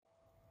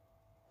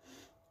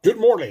Good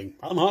morning.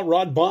 I'm Hot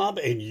Rod Bob,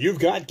 and you've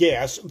got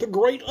gas, the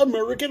great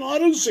American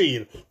auto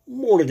scene,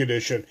 morning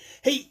edition.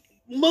 Hey,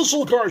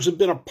 muscle cars have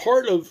been a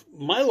part of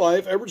my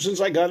life ever since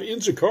I got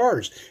into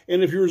cars.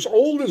 And if you're as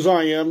old as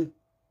I am,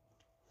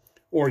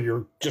 or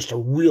you're just a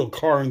real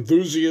car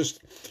enthusiast,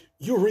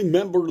 you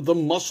remember the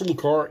muscle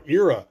car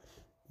era.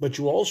 But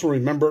you also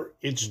remember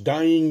its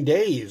dying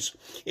days.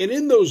 And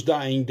in those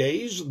dying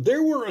days,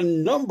 there were a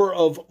number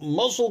of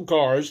muscle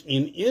cars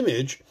in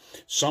image.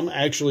 Some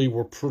actually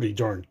were pretty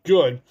darn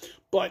good,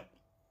 but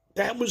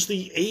that was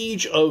the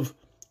age of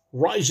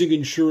rising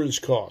insurance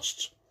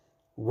costs,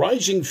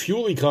 rising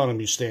fuel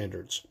economy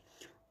standards,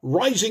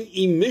 rising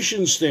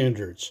emission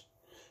standards,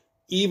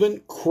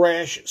 even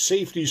crash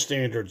safety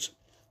standards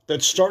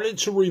that started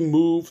to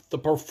remove the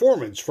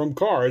performance from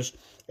cars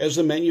as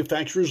the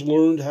manufacturers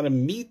learned how to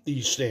meet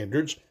these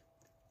standards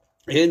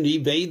and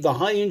evade the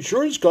high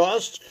insurance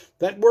costs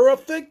that were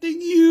affecting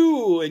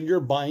you and your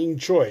buying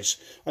choice.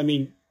 I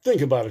mean,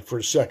 think about it for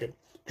a second.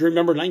 Do you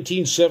remember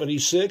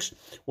 1976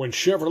 when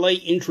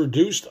Chevrolet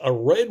introduced a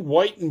red,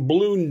 white, and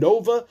blue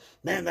Nova?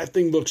 Man, that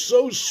thing looked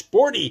so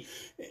sporty.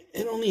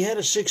 It only had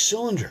a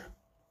 6-cylinder.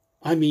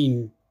 I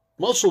mean,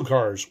 muscle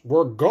cars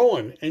were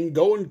going and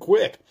going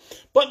quick.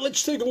 But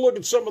let's take a look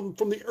at some of them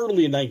from the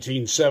early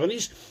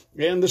 1970s.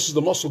 And this is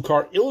the Muscle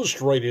Car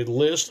Illustrated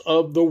list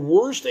of the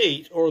worst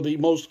 8 or the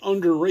most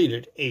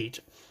underrated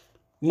 8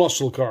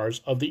 muscle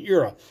cars of the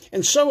era.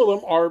 And some of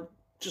them are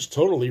just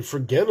totally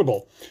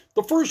forgettable.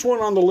 The first one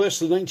on the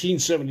list is the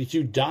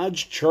 1972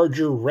 Dodge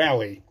Charger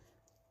Rally.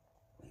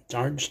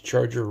 Dodge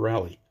Charger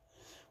Rally.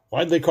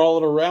 Why'd they call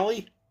it a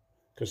rally?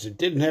 Because it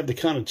didn't have the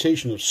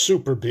connotation of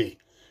Super Bee.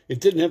 It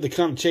didn't have the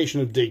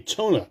connotation of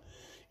Daytona.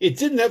 It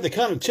didn't have the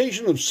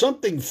connotation of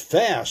something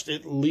fast,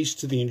 at least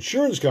to the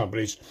insurance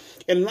companies.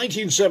 And in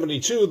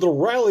 1972, the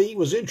Rally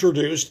was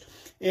introduced,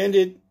 and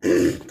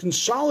it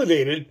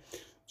consolidated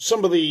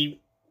some of the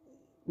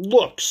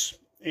looks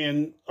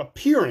and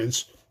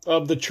appearance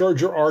of the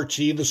Charger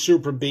RT, the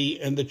Super Bee,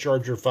 and the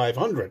Charger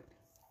 500.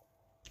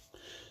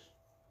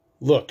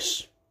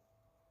 Looks.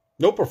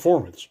 No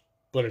performance,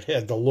 but it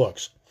had the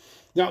looks.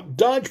 Now,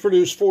 Dodge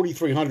produced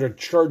 4,300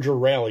 Charger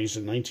Rallies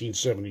in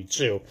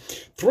 1972.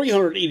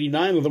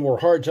 389 of them were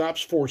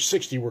hardtops,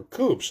 460 were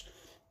coupes.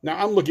 Now,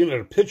 I'm looking at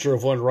a picture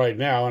of one right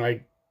now, and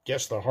I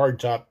guess the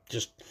hardtop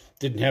just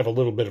didn't have a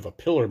little bit of a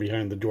pillar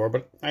behind the door,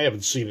 but I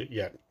haven't seen it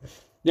yet.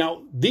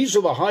 Now, these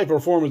are the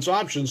high-performance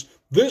options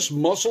this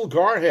muscle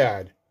car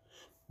had.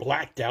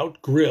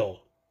 Blacked-out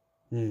grille.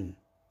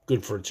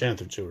 Good for a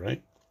tenth or two,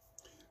 right?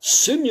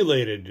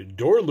 Simulated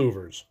door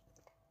louvers.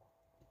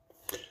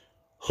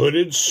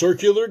 Hooded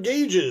circular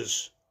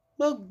gauges.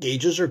 Well,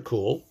 gauges are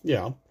cool,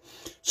 yeah.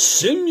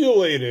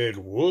 Simulated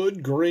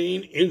wood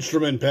grain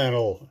instrument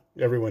panel.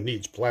 Everyone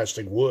needs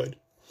plastic wood.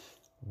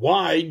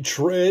 Wide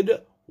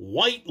tread,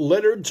 white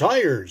lettered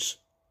tires.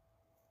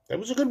 That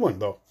was a good one,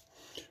 though.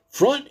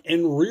 Front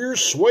and rear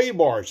sway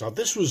bars. Now,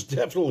 this was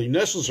definitely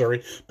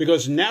necessary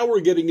because now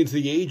we're getting into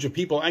the age of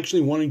people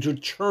actually wanting to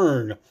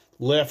turn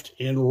left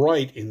and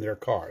right in their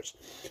cars.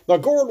 Now,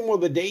 Gordon were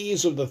the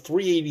days of the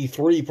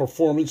 383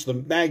 Performance, the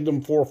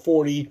Magnum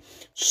 440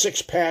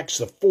 6-packs,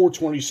 the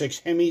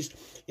 426 Hemis.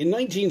 In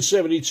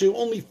 1972,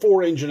 only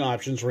 4 engine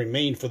options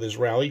remained for this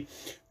rally.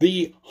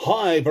 The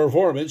High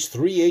Performance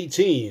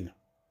 318,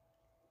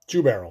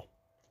 2-barrel.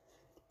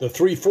 The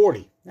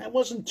 340, that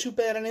wasn't too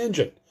bad an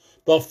engine.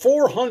 The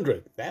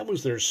 400, that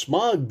was their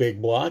smog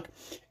big block,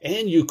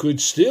 and you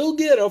could still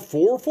get a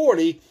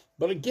 440,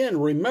 but again,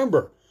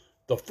 remember,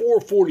 the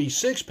 440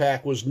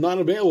 6-pack was not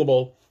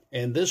available,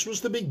 and this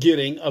was the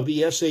beginning of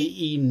the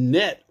SAE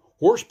net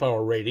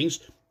horsepower ratings,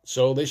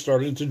 so they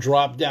started to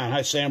drop down.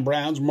 Hi, Sam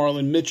Browns,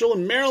 Marlon Mitchell,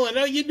 and Marilyn,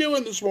 how you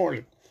doing this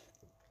morning?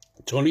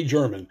 Tony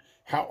German,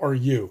 how are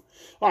you?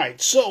 All right,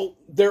 so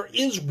there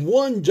is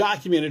one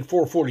documented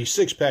 440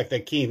 6-pack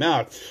that came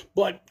out,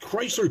 but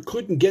Chrysler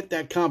couldn't get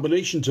that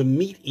combination to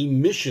meet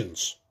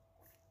emissions,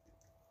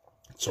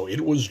 so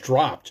it was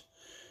dropped.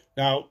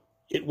 Now,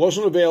 it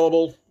wasn't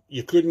available.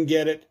 You couldn't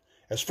get it.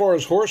 As far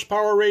as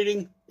horsepower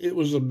rating, it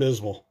was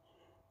abysmal.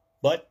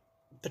 But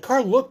the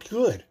car looked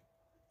good.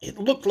 It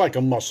looked like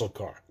a muscle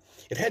car.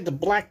 It had the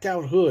blacked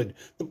out hood,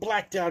 the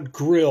blacked out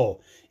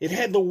grille. It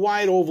had the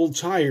wide oval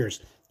tires.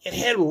 It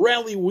had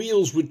rally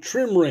wheels with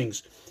trim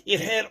rings. It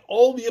had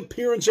all the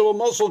appearance of a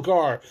muscle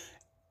car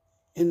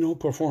and no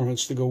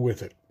performance to go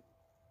with it.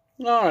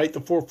 All right,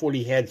 the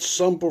 440 had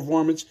some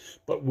performance,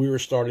 but we were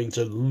starting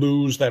to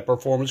lose that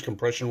performance.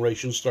 Compression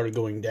ratios started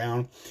going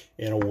down,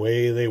 and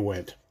away they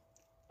went.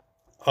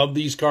 Of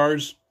these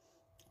cars,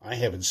 I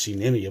haven't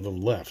seen any of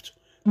them left.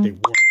 They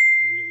weren't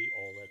really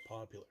all that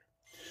popular.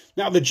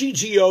 Now, the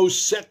GTO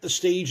set the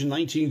stage in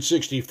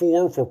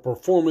 1964 for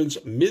performance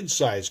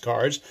midsize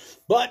cars,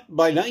 but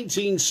by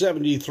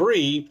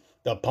 1973,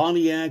 the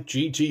Pontiac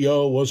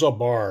GTO was a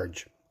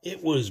barge.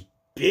 It was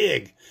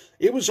big.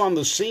 It was on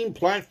the same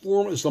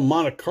platform as the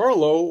Monte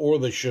Carlo or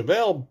the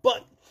Chevelle,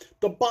 but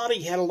the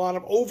body had a lot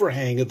of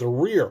overhang at the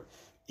rear.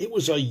 It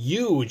was a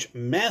huge,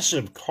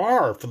 massive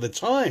car for the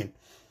time.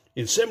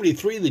 In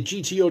 73, the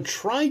GTO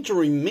tried to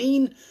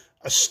remain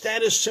a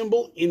status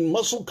symbol in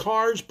muscle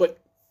cars, but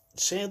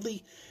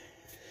sadly,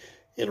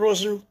 it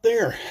wasn't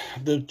there.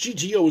 The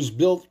GTO was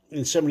built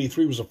in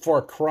 73 was a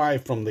far cry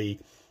from the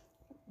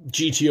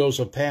GTOs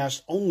of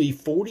past. Only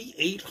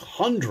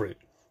 4,800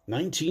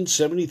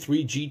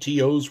 1973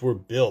 GTOs were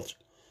built.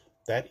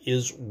 That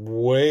is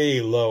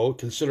way low,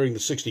 considering the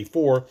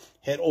 64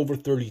 had over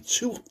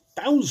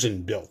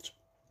 32,000 built.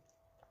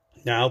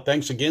 Now,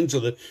 thanks again to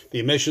the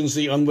emissions,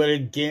 the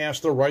unleaded gas,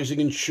 the rising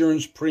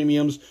insurance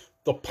premiums,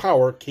 the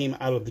power came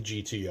out of the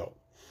GTO.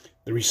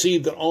 They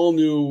received an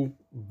all-new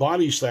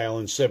body style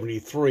in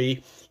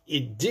 73.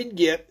 It did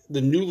get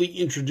the newly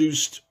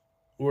introduced,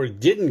 or it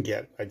didn't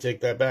get, I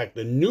take that back,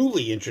 the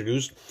newly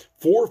introduced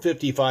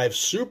 455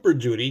 Super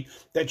Duty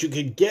that you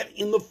could get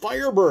in the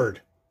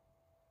Firebird.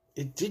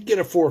 It did get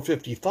a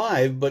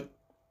 455, but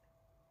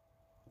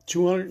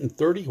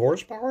 230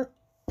 horsepower?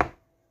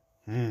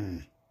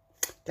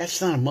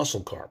 That's not a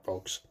muscle car,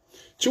 folks.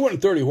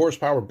 230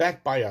 horsepower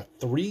backed by a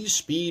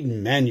 3-speed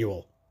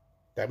manual.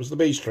 That was the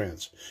base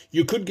trans.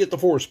 You could get the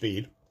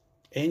 4-speed,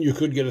 and you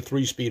could get a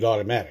 3-speed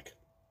automatic.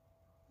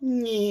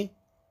 The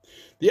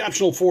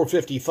optional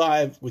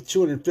 455 with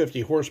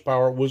 250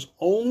 horsepower was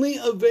only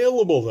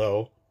available,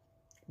 though,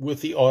 with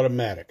the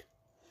automatic.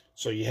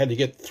 So you had to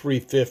get the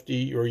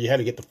 350, or you had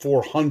to get the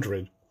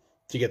 400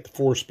 to get the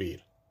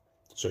 4-speed.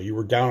 So you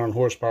were down on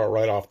horsepower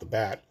right off the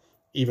bat,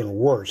 even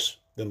worse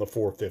than the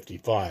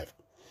 455.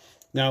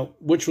 Now,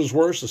 which was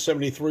worse, the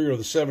 73 or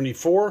the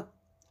 74?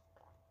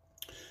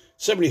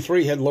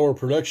 73 had lower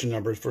production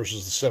numbers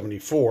versus the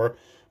 74,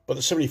 but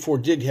the 74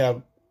 did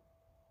have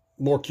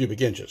more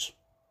cubic inches.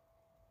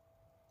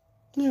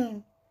 Yeah.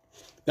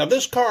 Now,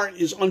 this car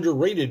is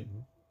underrated,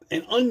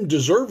 and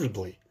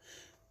undeservedly.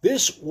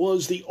 This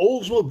was the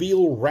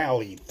Oldsmobile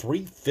Rally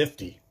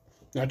 350.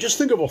 Now, just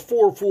think of a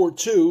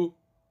 442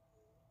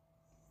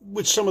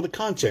 with some of the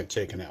content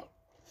taken out.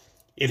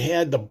 It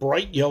had the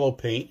bright yellow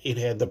paint. It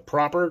had the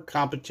proper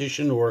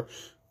competition or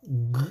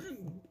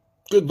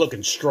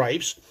good-looking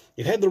stripes.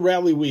 It had the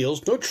rally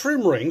wheels, no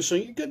trim rings, so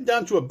you get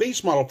down to a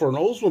base model for an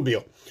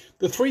Oldsmobile.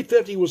 The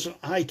 350 was an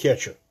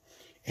eye-catcher,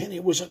 and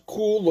it was a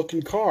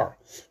cool-looking car.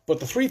 But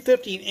the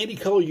 350 in any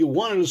color you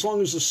wanted, as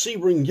long as the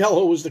Sebring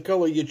yellow was the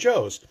color you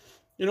chose.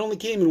 It only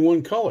came in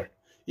one color.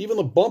 Even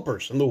the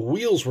bumpers and the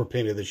wheels were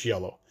painted this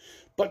yellow.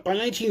 But by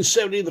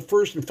 1970, the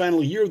first and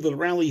final year of the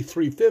Rally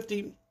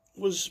 350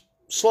 was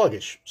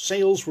sluggish.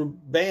 Sales were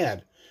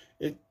bad.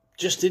 It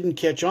just didn't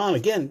catch on.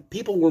 Again,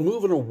 people were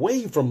moving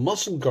away from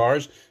muscle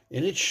cars,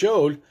 and it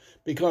showed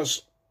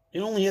because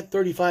it only had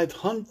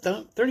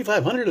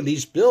 3,500 of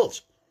these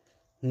built.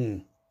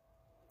 Oh,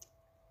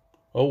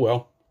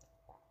 well.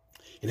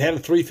 It had a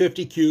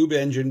 350 cube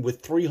engine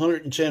with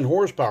 310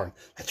 horsepower.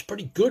 That's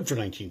pretty good for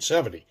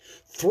 1970.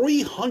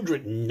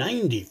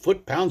 390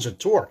 foot-pounds of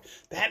torque.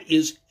 That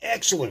is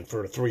excellent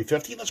for a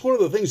 350. That's one of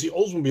the things the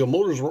Oldsmobile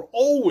motors were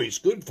always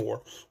good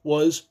for,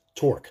 was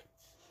torque.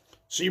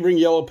 Sebring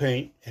yellow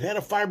paint. It had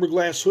a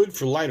fiberglass hood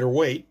for lighter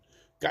weight.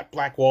 Got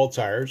black wall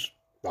tires.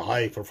 The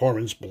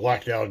high-performance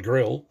blacked-out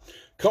grille.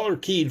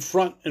 Color-keyed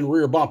front and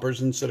rear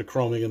bumpers. Instead of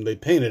chroming them, they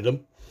painted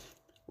them.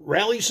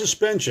 Rally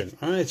suspension.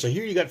 All right, so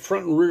here you got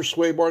front and rear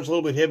sway bars, a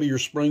little bit heavier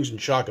springs and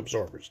shock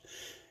absorbers.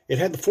 It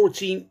had the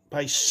 14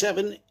 by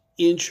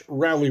 7-inch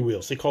rally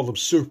wheels. They called them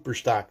Super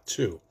Stock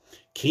 2.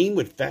 Came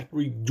with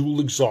factory dual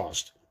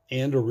exhaust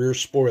and a rear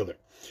spoiler.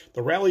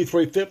 The Rally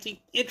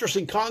 350,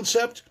 interesting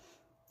concept,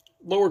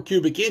 lower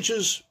cubic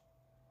inches,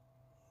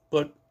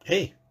 but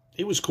hey,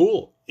 it was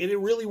cool. And it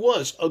really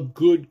was a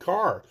good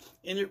car.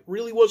 And it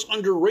really was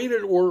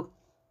underrated or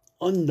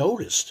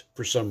unnoticed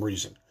for some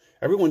reason.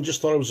 Everyone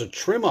just thought it was a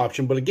trim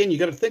option, but again, you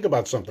got to think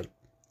about something.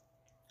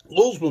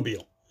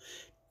 Oldsmobile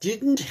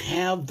didn't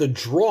have the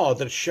draw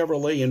that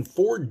Chevrolet and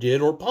Ford did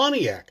or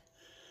Pontiac.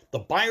 The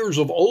buyers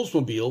of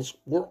Oldsmobiles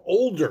were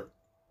older.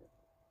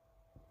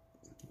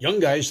 Young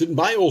guys didn't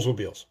buy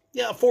Oldsmobiles.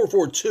 Yeah,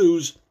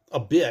 442s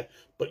a bit,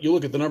 but you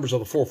look at the numbers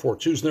of the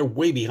 442s, and they're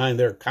way behind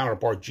their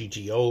counterpart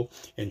GTO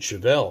and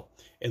Chevelle.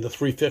 And the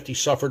 350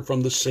 suffered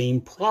from the same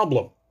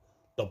problem,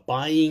 the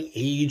buying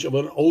age of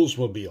an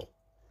Oldsmobile.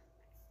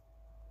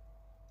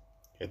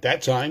 At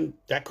that time,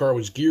 that car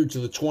was geared to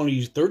the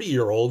 20,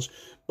 30-year-olds,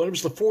 but it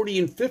was the 40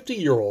 and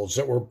 50-year-olds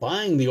that were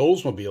buying the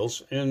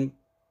Oldsmobiles, and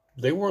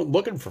they weren't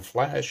looking for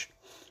flash.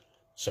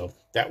 So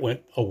that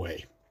went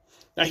away.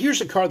 Now,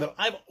 here's a car that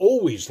I've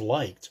always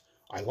liked.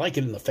 I like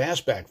it in the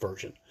fastback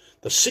version.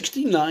 The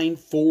 69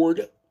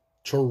 Ford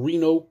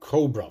Torino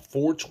Cobra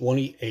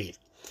 428.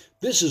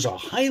 This is a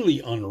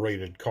highly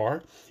underrated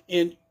car,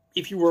 and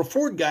if you were a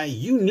Ford guy,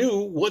 you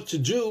knew what to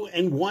do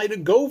and why to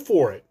go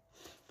for it.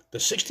 The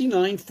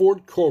 69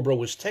 Ford Cobra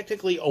was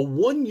technically a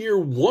one-year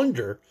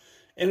wonder,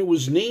 and it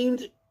was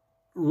renamed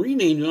in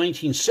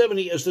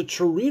 1970 as the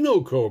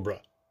Torino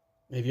Cobra.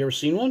 Have you ever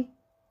seen one?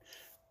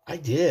 I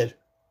did.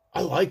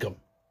 I like them.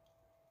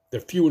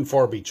 They're few and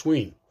far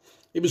between.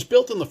 It was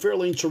built on the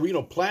Fairlane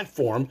Torino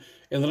platform,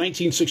 and the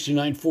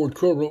 1969 Ford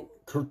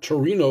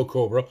Torino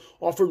Cobra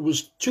offered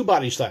was two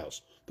body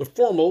styles. the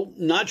formal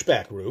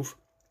notchback roof,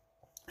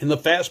 and the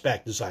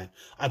fastback design.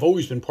 I've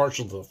always been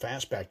partial to the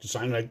fastback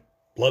design, and I'd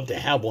love to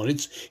have one.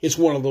 It's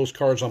one of those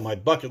cars on my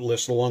bucket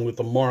list, along with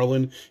the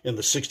Marlin and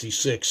the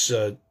 66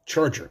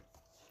 Charger.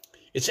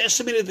 It's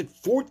estimated that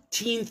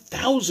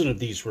 14,000 of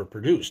these were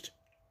produced.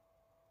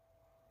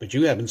 But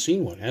you haven't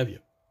seen one, have you?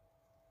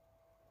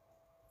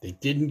 They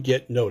didn't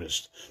get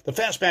noticed. The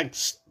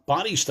fastback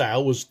body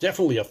style was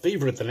definitely a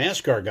favorite of the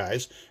NASCAR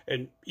guys,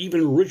 and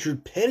even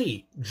Richard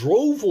Petty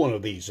drove one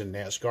of these in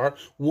NASCAR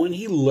when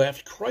he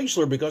left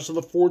Chrysler because of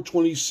the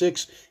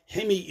 426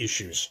 Hemi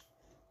issues.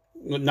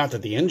 Not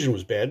that the engine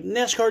was bad,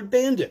 NASCAR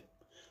banned it.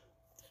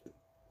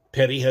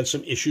 Petty had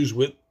some issues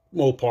with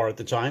Mopar at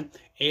the time,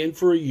 and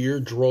for a year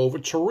drove a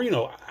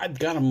Torino. I've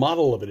got a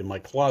model of it in my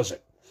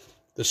closet.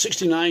 The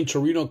 69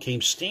 Torino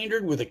came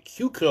standard with a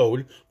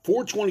Q-Code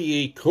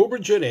 428 Cobra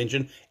Jet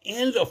engine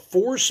and a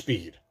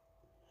 4-speed.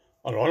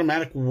 An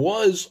automatic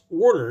was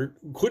ordered,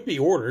 could be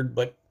ordered,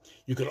 but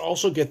you could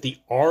also get the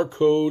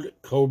R-Code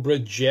Cobra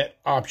Jet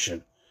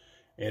option.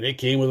 And it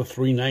came with a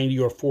 390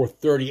 or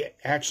 430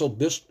 axle.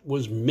 This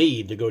was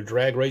made to go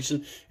drag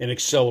racing and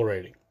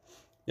accelerating.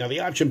 Now, the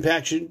option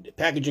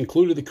package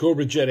included the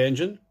Cobra Jet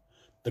engine,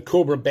 the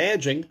Cobra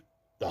badging,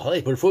 the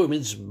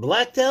high-performance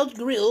blacked-out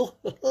grille,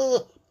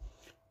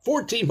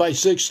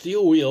 14x6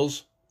 steel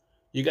wheels.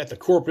 You got the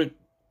corporate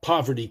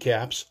poverty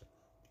caps,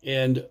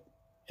 and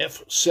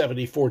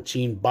F70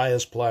 14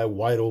 bias ply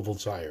wide oval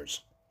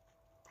tires.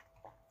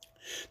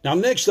 Now,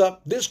 next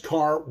up, this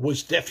car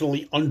was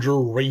definitely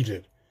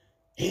underrated,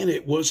 and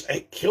it was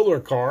a killer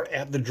car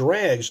at the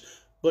drags,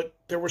 but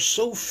there were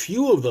so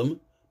few of them,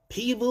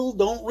 people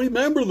don't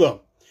remember them.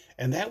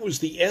 And that was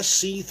the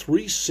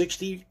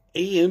SC360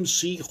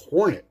 AMC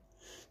Hornet.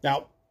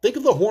 Now, think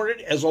of the Hornet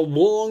as a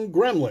long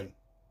Gremlin.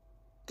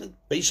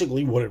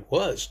 Basically what it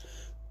was.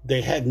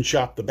 They hadn't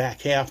chopped the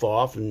back half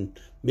off and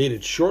made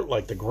it short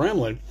like the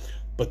Gremlin,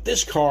 but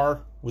this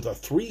car with a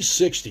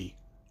 360,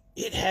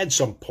 it had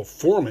some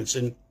performance,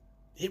 and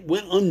it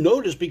went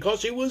unnoticed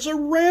because it was a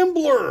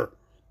Rambler.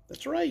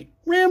 That's right,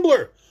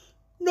 Rambler.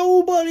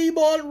 Nobody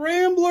bought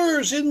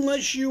Ramblers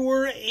unless you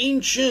were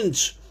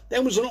ancient.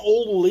 That was an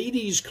old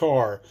lady's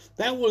car.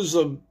 That was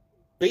a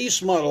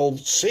base model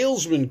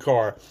salesman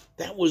car.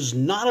 That was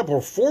not a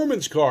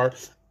performance car,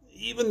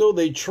 even though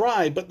they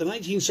tried. But the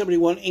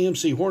 1971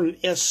 AMC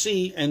Hornet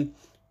SC, and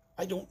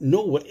I don't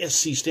know what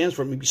SC stands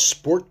for, maybe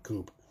Sport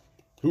Coupe.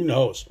 Who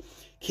knows?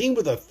 Came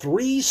with a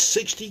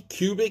 360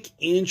 cubic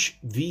inch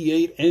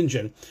V8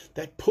 engine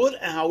that put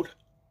out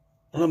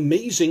an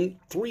amazing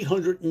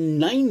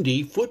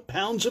 390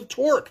 foot-pounds of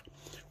torque.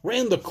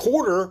 Ran the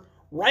quarter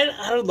right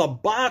out of the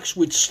box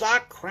with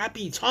stock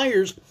crappy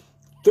tires,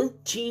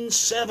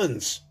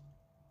 13.7s,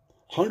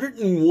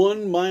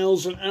 101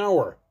 miles an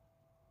hour.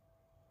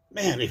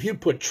 Man, if you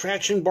put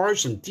traction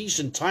bars and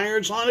decent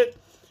tires on it,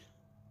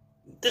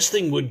 this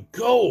thing would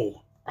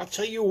go. I'll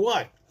tell you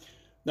what.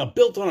 Now,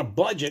 built on a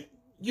budget,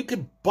 you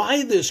could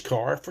buy this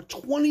car for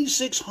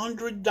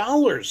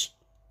 $2,600.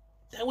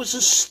 That was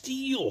a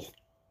steal.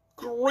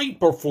 Great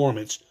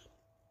performance.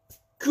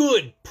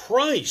 Good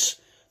price.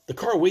 The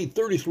car weighed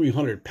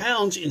 3,300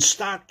 pounds in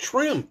stock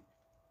trim.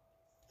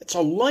 That's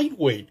a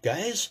lightweight,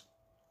 guys.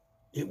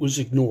 It was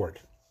ignored.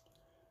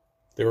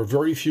 There were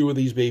very few of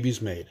these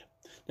babies made.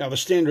 Now, the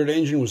standard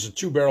engine was a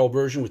 2-barrel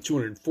version with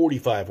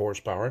 245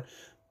 horsepower.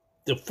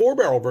 The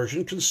 4-barrel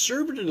version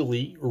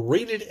conservatively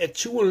rated at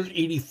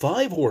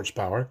 285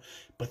 horsepower,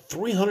 but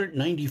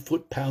 390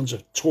 foot-pounds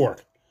of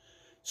torque.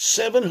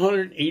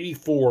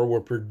 784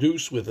 were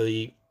produced with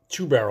a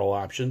 2-barrel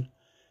option,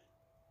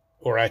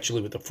 or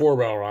actually with the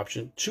 4-barrel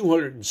option,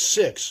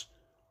 206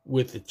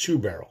 with the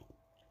 2-barrel.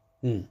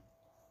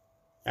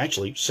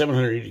 Actually,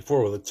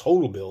 784 were the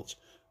total builds,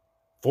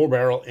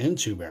 4-barrel and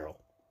 2-barrel.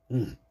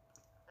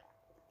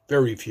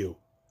 Very few.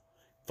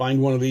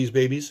 Find one of these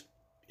babies,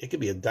 it could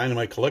be a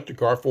dynamite collector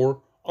car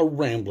for a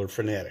Rambler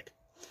fanatic.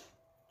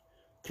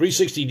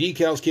 360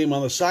 decals came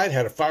on the side,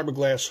 had a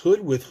fiberglass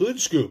hood with hood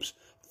scoops.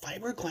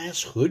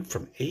 Fiberglass hood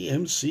from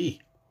AMC.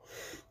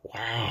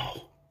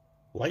 Wow.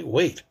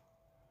 Lightweight.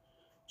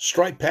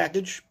 Stripe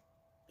package,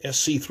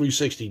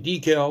 SC360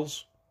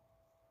 decals.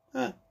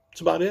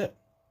 That's about it.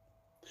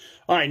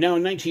 All right, now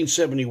in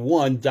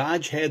 1971,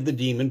 Dodge had the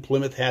Demon,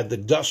 Plymouth had the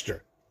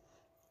Duster.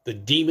 The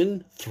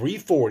Demon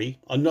 340,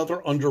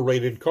 another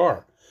underrated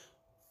car.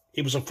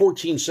 It was a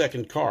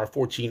 14-second car,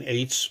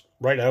 14/8,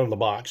 right out of the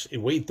box. It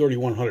weighed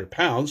 3,100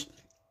 pounds,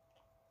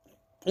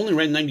 only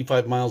ran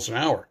 95 miles an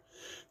hour.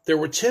 There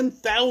were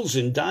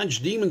 10,000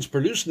 Dodge Demons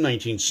produced in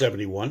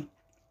 1971,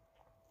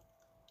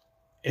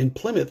 and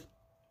Plymouth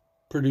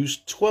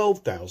produced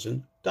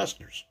 12,000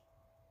 Dusters.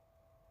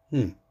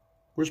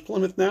 Where's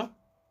Plymouth now?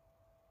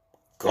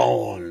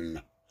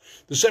 Gone.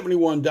 The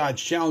 71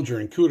 Dodge Challenger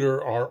and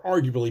Cougar are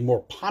arguably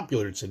more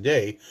popular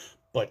today,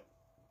 but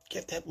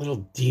get that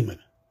little Demon.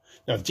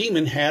 Now,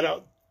 Demon had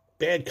a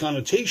bad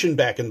connotation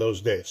back in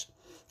those days.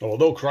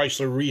 Although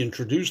Chrysler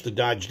reintroduced the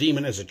Dodge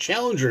Demon as a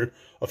Challenger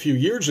a few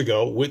years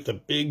ago with the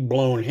big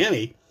blown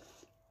Hemi,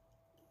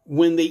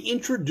 when they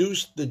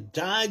introduced the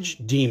Dodge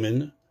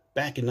Demon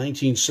back in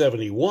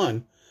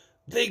 1971,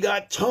 they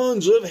got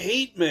tons of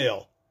hate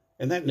mail.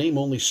 And that name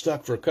only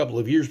stuck for a couple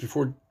of years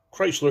before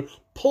Chrysler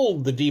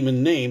pulled the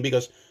demon name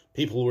because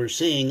people were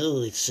saying,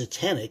 oh, it's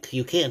satanic,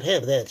 you can't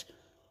have that.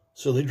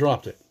 So they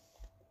dropped it.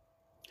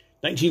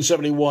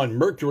 1971,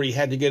 Mercury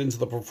had to get into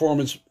the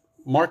performance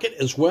market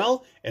as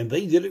well, and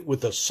they did it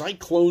with the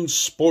Cyclone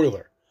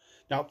spoiler.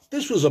 Now,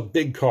 this was a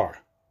big car.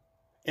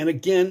 And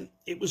again,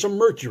 it was a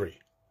Mercury.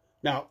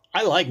 Now,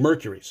 I like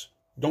Mercuries,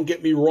 don't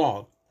get me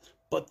wrong,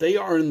 but they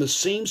are in the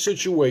same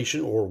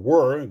situation, or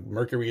were,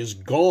 Mercury is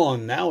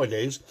gone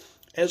nowadays,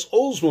 as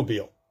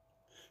Oldsmobile.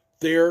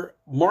 Their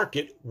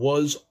market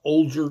was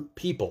older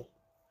people.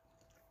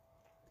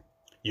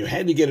 You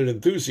had to get an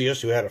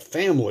enthusiast who had a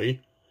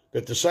family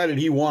that decided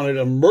he wanted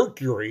a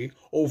Mercury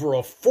over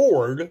a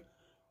Ford,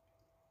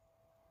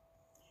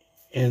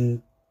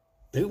 and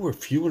they were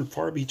few and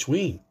far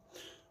between.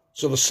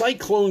 So the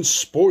Cyclone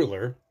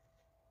spoiler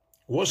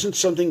wasn't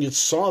something you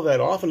saw that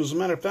often. As a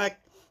matter of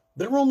fact,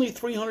 there were only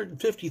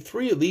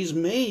 353 of these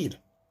made.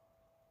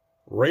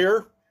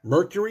 Rare?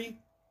 Mercury?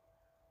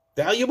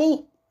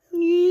 Valuable?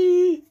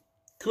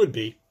 Could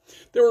be.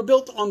 They were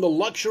built on the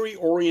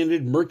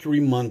luxury-oriented Mercury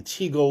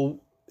Montego,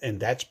 and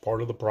that's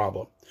part of the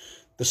problem.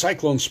 The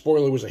Cyclone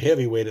spoiler was a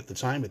heavyweight at the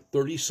time at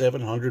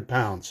 3,700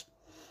 pounds.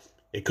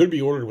 It could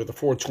be ordered with a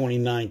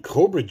 429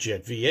 Cobra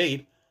Jet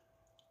V8,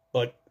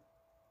 but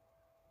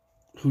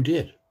who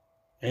did?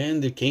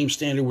 And it came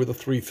standard with a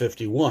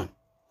 351.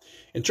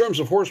 In terms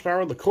of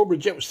horsepower, the Cobra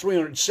Jet was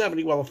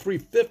 370, while the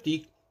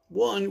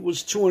 351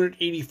 was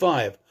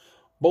 285.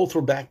 Both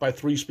were backed by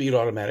 3-speed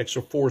automatics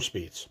or 4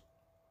 speeds.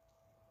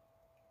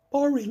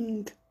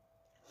 Boring.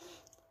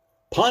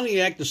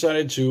 Pontiac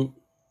decided to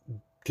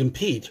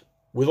compete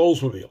with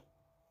Oldsmobile.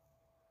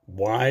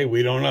 Why?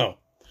 We don't know.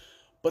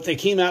 But they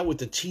came out with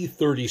the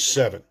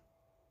T37.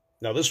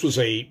 Now, this was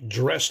a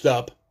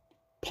dressed-up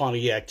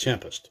Pontiac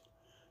Tempest.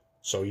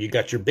 So you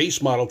got your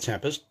base model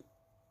Tempest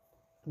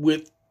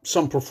with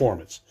some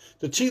performance.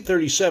 The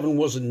T37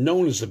 wasn't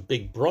known as the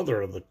big brother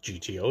of the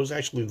GTO. It was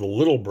actually the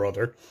little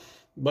brother.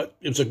 But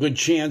it's a good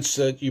chance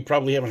that you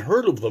probably haven't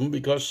heard of them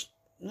because,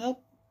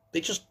 well,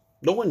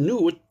 no one knew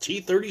what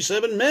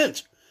T37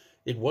 meant.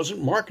 It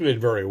wasn't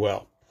marketed very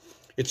well.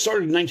 It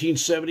started in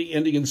 1970,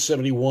 ending in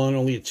 71,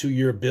 only a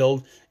 2-year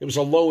build. It was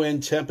a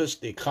low-end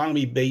Tempest, the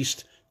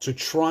economy-based, to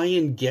try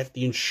and get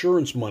the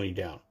insurance money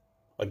down.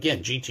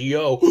 Again,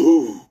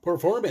 GTO,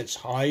 performance,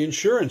 high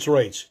insurance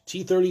rates.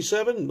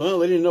 T37, well,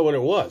 they didn't know what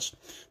it was.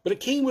 But it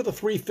came with a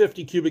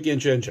 350 cubic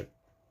inch engine.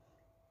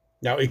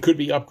 Now, it could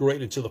be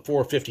upgraded to the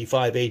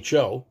 455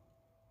 HO.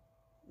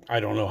 I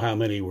don't know how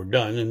many were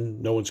done,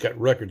 and no one's got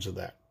records of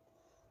that.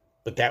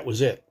 But that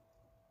was it.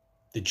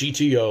 The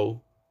GTO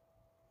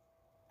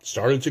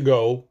started to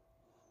go,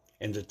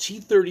 and the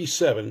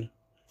T37,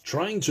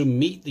 trying to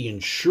meet the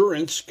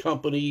insurance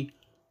company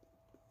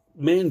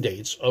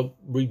mandates of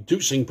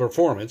reducing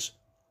performance,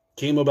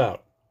 came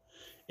about.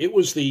 It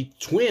was the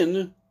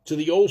twin to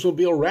the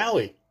Oldsmobile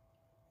Rally,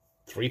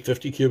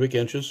 350 cubic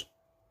inches,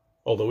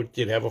 although it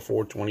did have a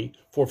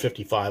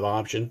 455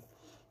 option,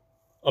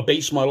 a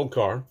base model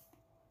car,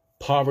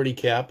 poverty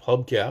cap,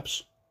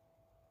 hubcaps.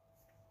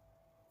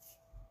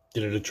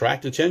 Did it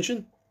attract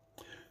attention?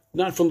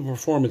 Not from the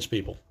performance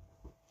people.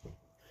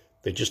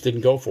 They just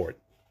didn't go for it.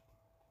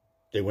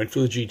 They went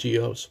for the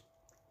GTOs.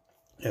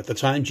 At the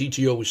time,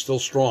 GTO was still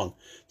strong.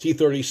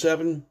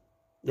 T37,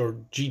 or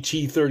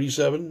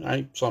GT37,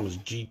 I saw them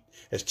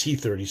as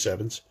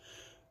T37s.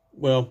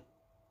 Well,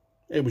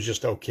 it was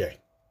just okay.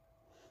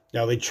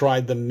 Now, they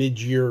tried the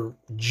mid-year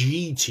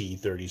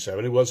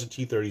GT37. It was a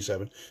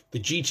T37. The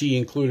GT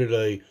included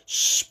a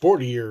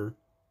sportier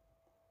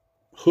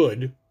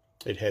hood.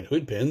 It had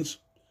hood pins,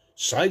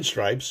 side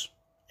stripes,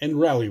 and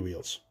rally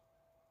wheels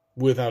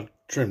without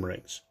trim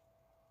rings,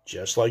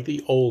 just like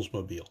the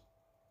Oldsmobile.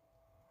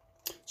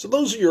 So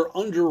those are your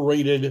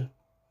underrated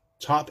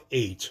top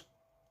 8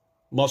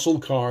 muscle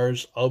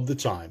cars of the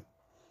time.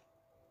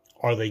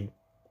 Are they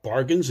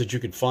bargains that you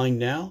could find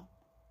now?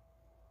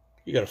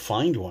 You got to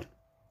find one.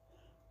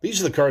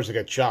 These are the cars that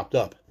got chopped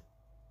up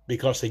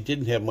because they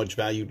didn't have much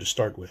value to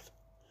start with.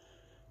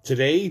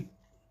 Today,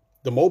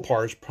 the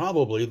Mopar is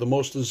probably the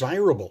most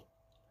desirable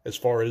as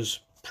far as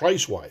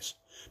price-wise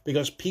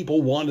because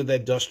people wanted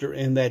that Duster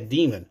and that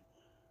Demon.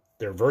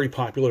 They're very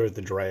popular at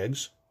the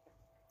drags.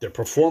 Their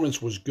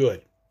performance was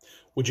good.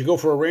 Would you go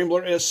for a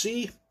Rambler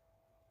SC?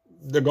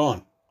 They're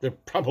gone. They're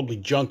probably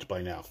junked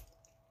by now.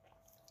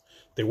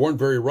 They weren't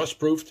very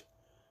rust-proofed.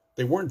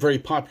 They weren't very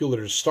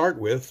popular to start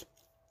with.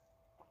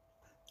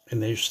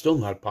 And they're still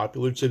not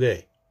popular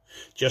today.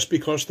 Just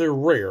because they're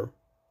rare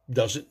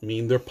doesn't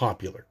mean they're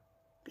popular.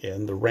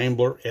 And the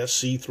Rambler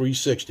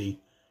SC360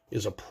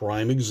 is a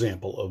prime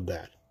example of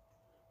that.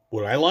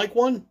 Would I like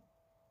one?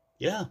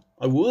 Yeah,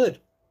 I would.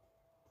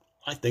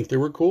 I think they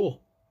were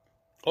cool.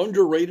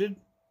 Underrated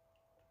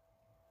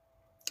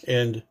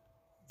and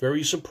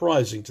very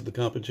surprising to the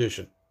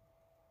competition.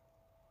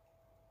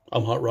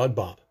 I'm Hot Rod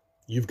Bob.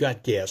 You've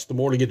got gas, the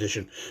morning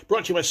edition.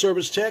 Brought to you by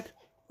Service Tech,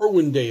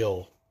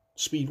 Irwindale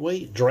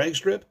Speedway, Drag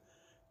Strip,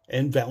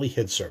 and Valley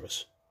Head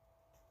Service.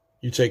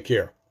 You take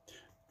care.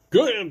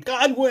 Good,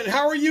 Godwin,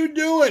 how are you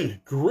doing?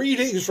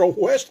 Greetings from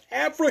West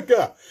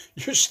Africa.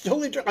 I'm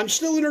still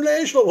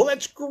international. Well,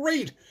 that's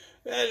great.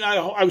 And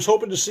I was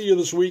hoping to see you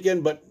this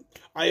weekend, but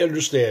I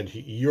understand.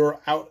 You're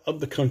out of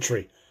the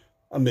country.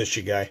 I miss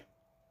you, guy.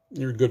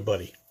 You're a good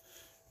buddy.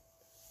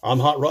 I'm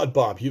Hot Rod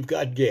Bob. You've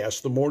got gas,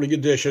 the morning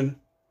edition.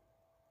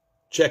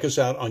 Check us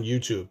out on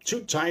YouTube.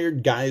 Two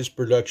Tired Guys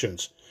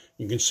Productions.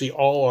 You can see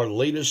all our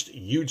latest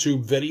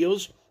YouTube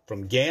videos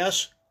from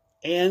gas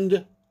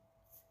and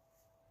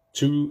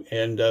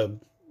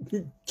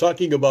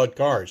talking about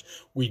cars.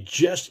 We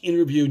just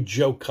interviewed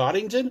Jo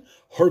Coddington.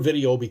 Her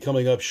video will be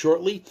coming up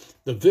shortly.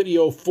 The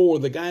video for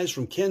the guys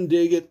from Ken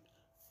Diggett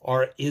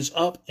is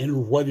up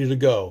and ready to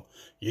go.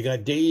 You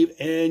got Dave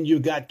and you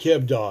got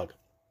Kev Dog.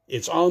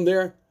 It's on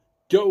there.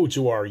 Go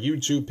to our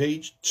YouTube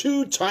page,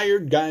 Two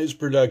Tired Guys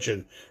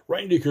Production.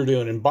 Randy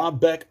Cardone and Bob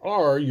Beck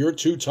are your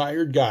two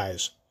tired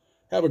guys.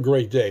 Have a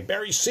great day.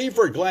 Barry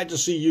Seifert, glad to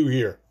see you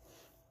here.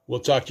 We'll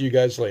talk to you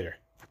guys later.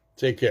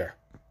 Take care.